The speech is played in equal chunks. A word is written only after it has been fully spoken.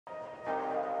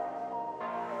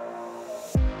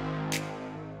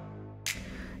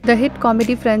The hit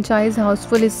comedy franchise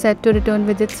Housefull is set to return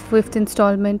with its fifth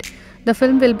installment. The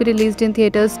film will be released in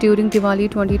theaters during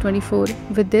Diwali 2024.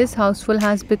 With this, Housefull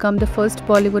has become the first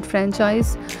Bollywood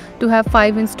franchise to have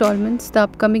five installments. The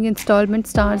upcoming installment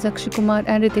stars Akshay Kumar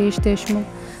and Ritesh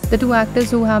Deshmukh, the two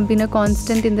actors who have been a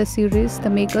constant in the series.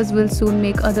 The makers will soon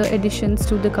make other additions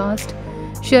to the cast.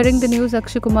 Sharing the news,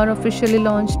 Akshay Kumar officially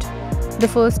launched the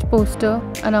first poster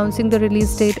announcing the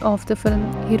release date of the film.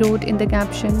 He wrote in the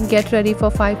caption, "Get ready for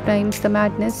 5 times the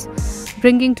madness."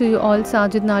 Bringing to you all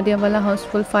Sajid Nadiawala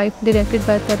Housefull 5, directed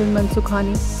by Tarun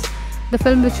Mansukhani. The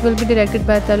film, which will be directed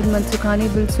by Tarun Mansukhani,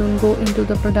 will soon go into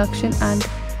the production and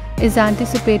is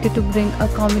anticipated to bring a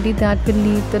comedy that will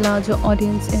leave the larger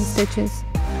audience in stitches.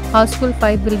 Housefull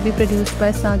 5 will be produced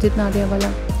by Sajid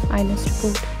Nadiawala. INS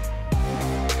report.